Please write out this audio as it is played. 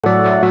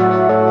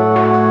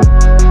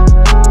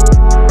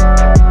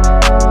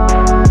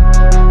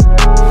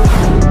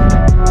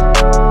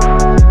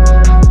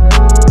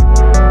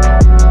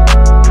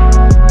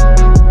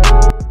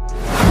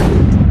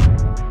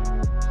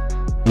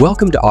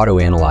Welcome to Auto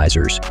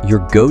Analyzers,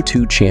 your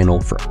go-to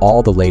channel for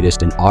all the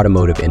latest in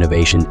automotive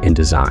innovation and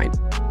design.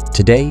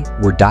 Today,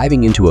 we're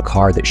diving into a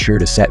car that's sure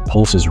to set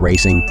pulses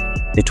racing,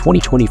 the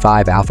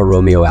 2025 Alfa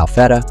Romeo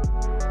Alfetta.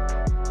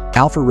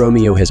 Alfa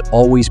Romeo has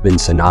always been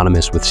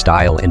synonymous with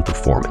style and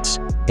performance,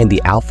 and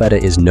the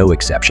Alfetta is no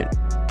exception.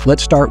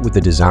 Let's start with the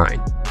design.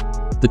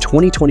 The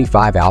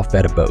 2025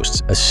 Alfetta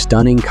boasts a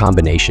stunning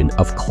combination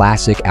of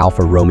classic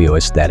Alfa Romeo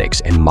aesthetics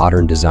and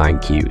modern design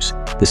cues.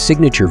 The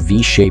signature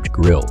V-shaped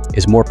grille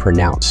is more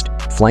pronounced,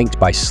 flanked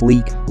by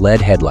sleek LED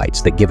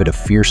headlights that give it a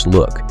fierce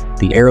look.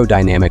 The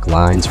aerodynamic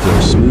lines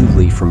flow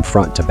smoothly from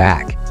front to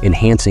back,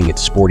 enhancing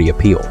its sporty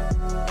appeal.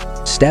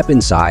 Step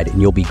inside and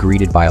you'll be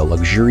greeted by a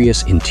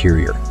luxurious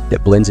interior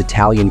that blends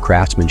Italian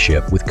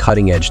craftsmanship with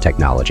cutting-edge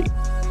technology.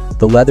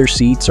 The leather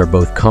seats are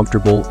both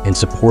comfortable and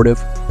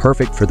supportive,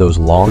 perfect for those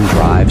long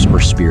drives or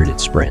spirited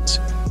sprints.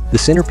 The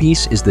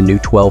centerpiece is the new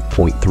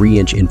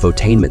 12.3-inch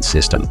infotainment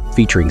system,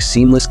 featuring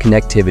seamless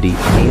connectivity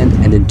and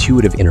an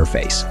intuitive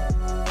interface.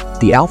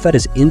 The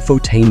Alfetta's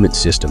infotainment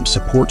system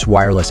supports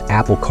wireless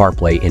Apple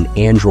CarPlay and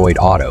Android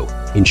Auto,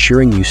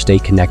 ensuring you stay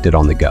connected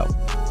on the go.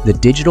 The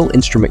digital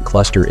instrument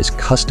cluster is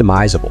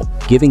customizable,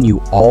 giving you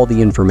all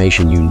the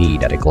information you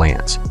need at a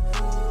glance.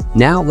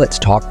 Now let's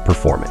talk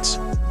performance.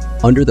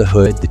 Under the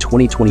hood, the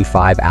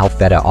 2025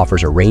 Alfetta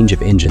offers a range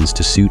of engines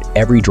to suit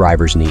every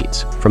driver's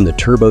needs, from the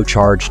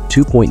turbocharged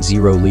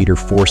 2.0-liter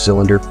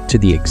four-cylinder to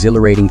the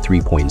exhilarating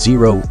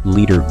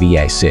 3.0-liter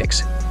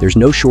VA6. There's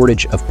no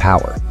shortage of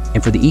power,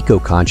 and for the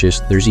eco-conscious,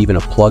 there's even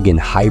a plug-in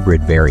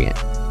hybrid variant.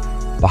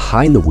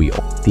 Behind the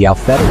wheel, the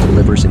Alfetta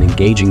delivers an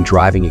engaging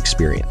driving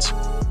experience.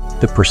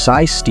 The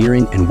precise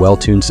steering and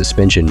well-tuned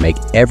suspension make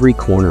every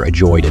corner a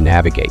joy to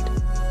navigate.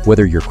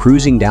 Whether you're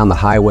cruising down the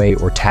highway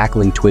or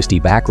tackling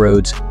twisty back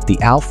roads, the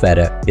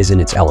Alfetta is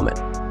in its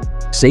element.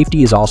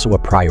 Safety is also a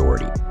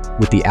priority,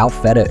 with the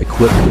Alfetta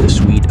equipped with a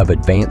suite of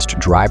advanced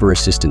driver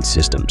assistance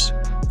systems.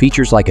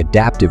 Features like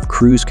adaptive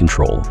cruise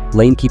control,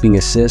 lane keeping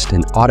assist,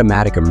 and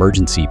automatic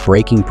emergency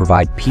braking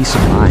provide peace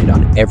of mind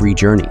on every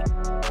journey.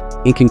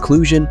 In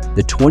conclusion,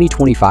 the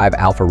 2025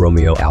 Alfa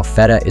Romeo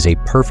Alfetta is a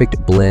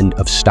perfect blend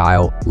of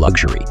style,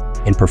 luxury,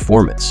 and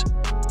performance.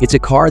 It's a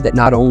car that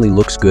not only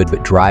looks good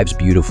but drives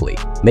beautifully,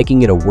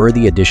 making it a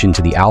worthy addition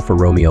to the Alfa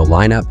Romeo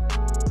lineup.